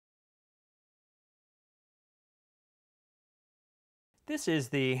This is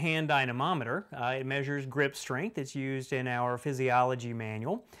the Hand Dynamometer. It measures grip strength. It's used in our physiology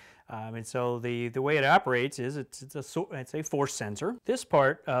manual. And so the way it operates is it's a force sensor. This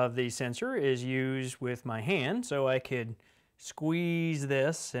part of the sensor is used with my hand, so I could squeeze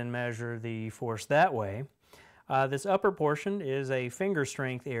this and measure the force that way. This upper portion is a finger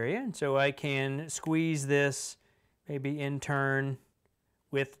strength area, and so I can squeeze this maybe in turn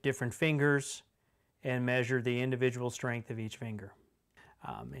with different fingers and measure the individual strength of each finger.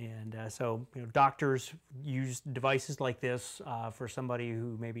 So doctors use devices like this for somebody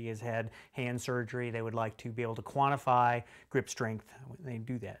who maybe has had hand surgery. They would like to be able to quantify grip strength when they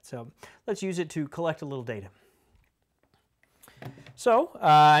do that. So let's use it to collect a little data. So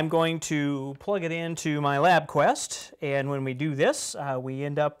I'm going to plug it into my LabQuest, and when we do this, we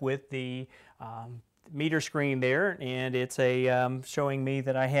end up with the meter screen there, and it's showing me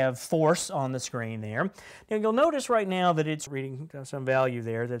that I have force on the screen there. Now you'll notice right now that it's reading some value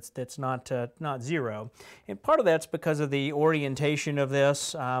there that's not zero, and part of that's because of the orientation of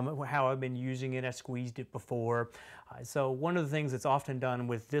this, how I've been using it. I squeezed it before. So one of the things that's often done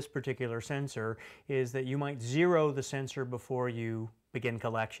with this particular sensor is that you might zero the sensor before you begin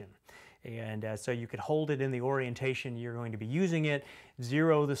collection. And so you could hold it in the orientation you're going to be using it,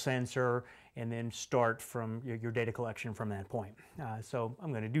 zero the sensor, and then start from your data collection from that point. So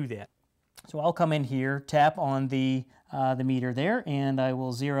I'm going to do that. So I'll come in here, tap on the meter there, and I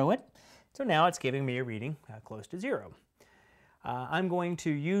will zero it. So now it's giving me a reading close to zero. I'm going to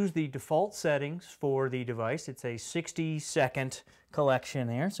use the default settings for the device. It's a 60-second collection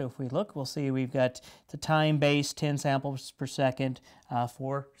there. So if we look, we'll see we've got the time-based 10 samples per second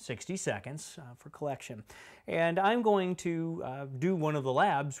for 60 seconds for collection. And I'm going to do one of the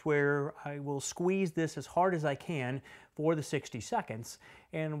labs where I will squeeze this as hard as I can for the 60 seconds.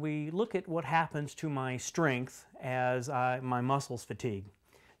 And we look at what happens to my strength as my muscles fatigue.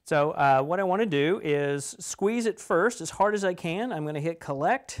 So what I want to do is squeeze it first as hard as I can. I'm going to hit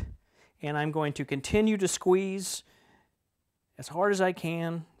collect, and I'm going to continue to squeeze as hard as I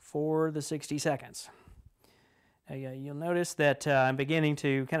can for the 60 seconds. You'll notice that I'm beginning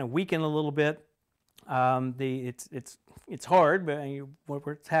to kind of weaken a little bit. It's hard, but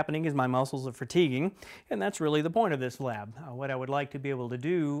what's happening is my muscles are fatiguing, and that's really the point of this lab. What I would like to be able to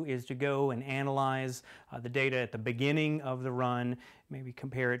do is to go and analyze the data at the beginning of the run, maybe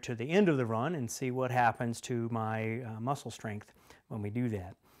compare it to the end of the run, and see what happens to my muscle strength when we do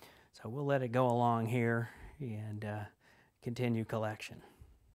that. So we'll let it go along here and continue collection.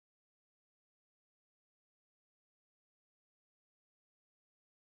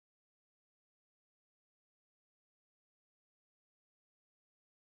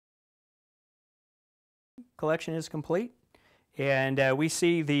 Collection is complete, and we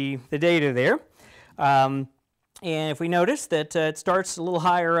see the data there. And if we notice that it starts a little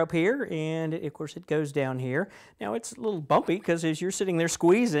higher up here, and of course it goes down here. Now it's a little bumpy because as you're sitting there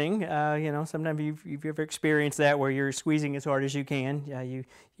squeezing, sometimes you've ever experienced that where you're squeezing as hard as you can.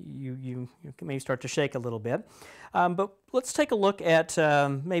 You may start to shake a little bit. But let's take a look at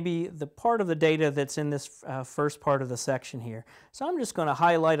maybe the part of the data that's in this first part of the section here. So I'm just going to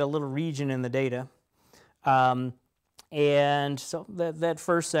highlight a little region in the data. And so that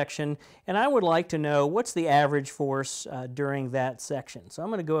first section, and I would like to know what's the average force during that section. So I'm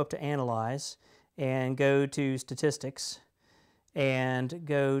going to go up to Analyze and go to Statistics and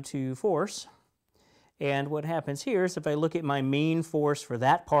go to Force. And what happens here is if I look at my mean force for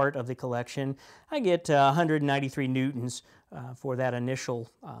that part of the collection, I get 193 newtons for that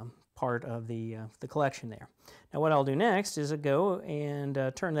initial part of the collection there. Now what I'll do next is go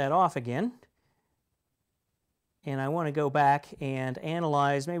and turn that off again. And I want to go back and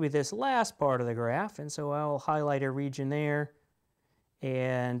analyze maybe this last part of the graph, and so I'll highlight a region there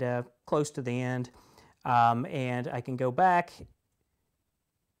and close to the end, and I can go back,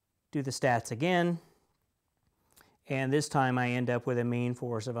 do the stats again, and this time I end up with a mean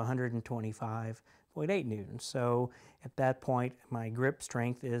force of 125.8 newtons. So at that point my grip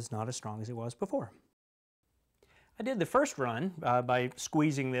strength is not as strong as it was before. I did the first run by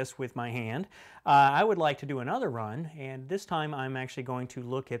squeezing this with my hand. I would like to do another run, and this time I'm actually going to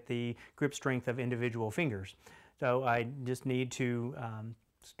look at the grip strength of individual fingers. So I just need to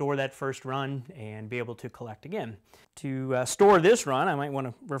store that first run and be able to collect again. To store this run, I might want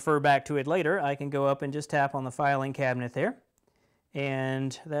to refer back to it later. I can go up and just tap on the filing cabinet there,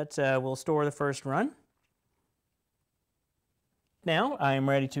 and that will store the first run. Now I'm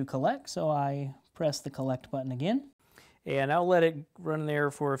ready to collect, so I press the collect button again, and I'll let it run there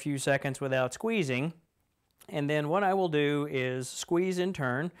for a few seconds without squeezing, and then what I will do is squeeze in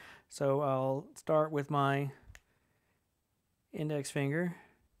turn. So I'll start with my index finger.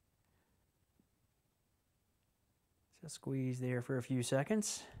 Just squeeze there for a few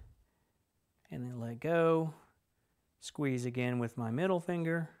seconds and then let go. Squeeze again with my middle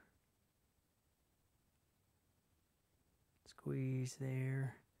finger. Squeeze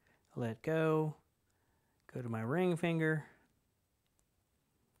there, let go. Go to my ring finger.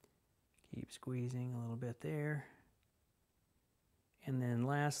 Keep squeezing a little bit there. And then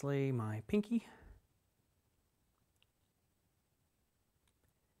lastly, my pinky.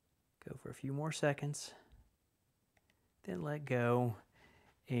 Go for a few more seconds. Then let go.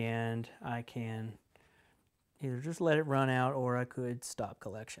 And I can either just let it run out or I could stop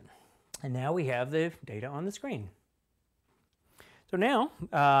collection. And now we have the data on the screen. So now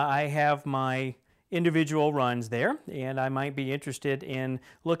I have my individual runs there, and I might be interested in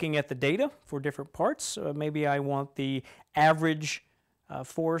looking at the data for different parts. Maybe I want the average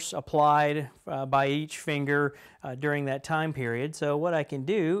force applied by each finger during that time period. So what I can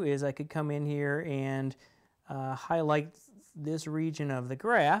do is I could come in here and highlight this region of the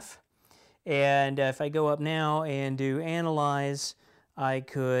graph, and if I go up now and do analyze, I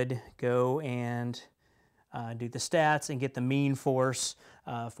could go and do the stats and get the mean force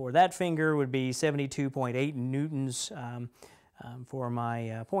for that finger would be 72.8 newtons for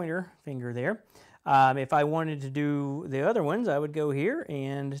my pointer finger there. If I wanted to do the other ones, I would go here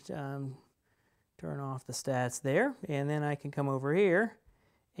and turn off the stats there, and then I can come over here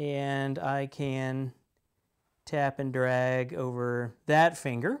and I can tap and drag over that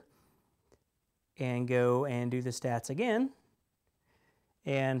finger and go and do the stats again.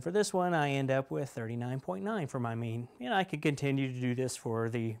 And for this one, I end up with 39.9 for my mean. And I could continue to do this for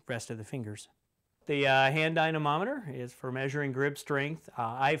the rest of the fingers. The hand dynamometer is for measuring grip strength.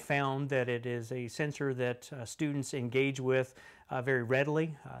 I've found that it is a sensor that students engage with very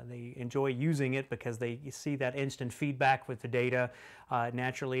readily. They enjoy using it because they see that instant feedback with the data. It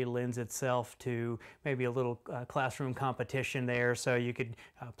naturally lends itself to maybe a little classroom competition there, so you could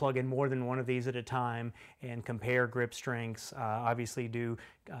plug in more than one of these at a time and compare grip strengths. Obviously do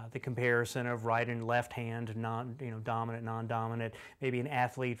the comparison of right and left hand, dominant, non-dominant, maybe an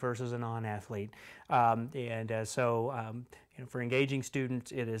athlete versus a non-athlete. So for engaging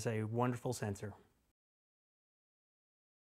students, it is a wonderful sensor.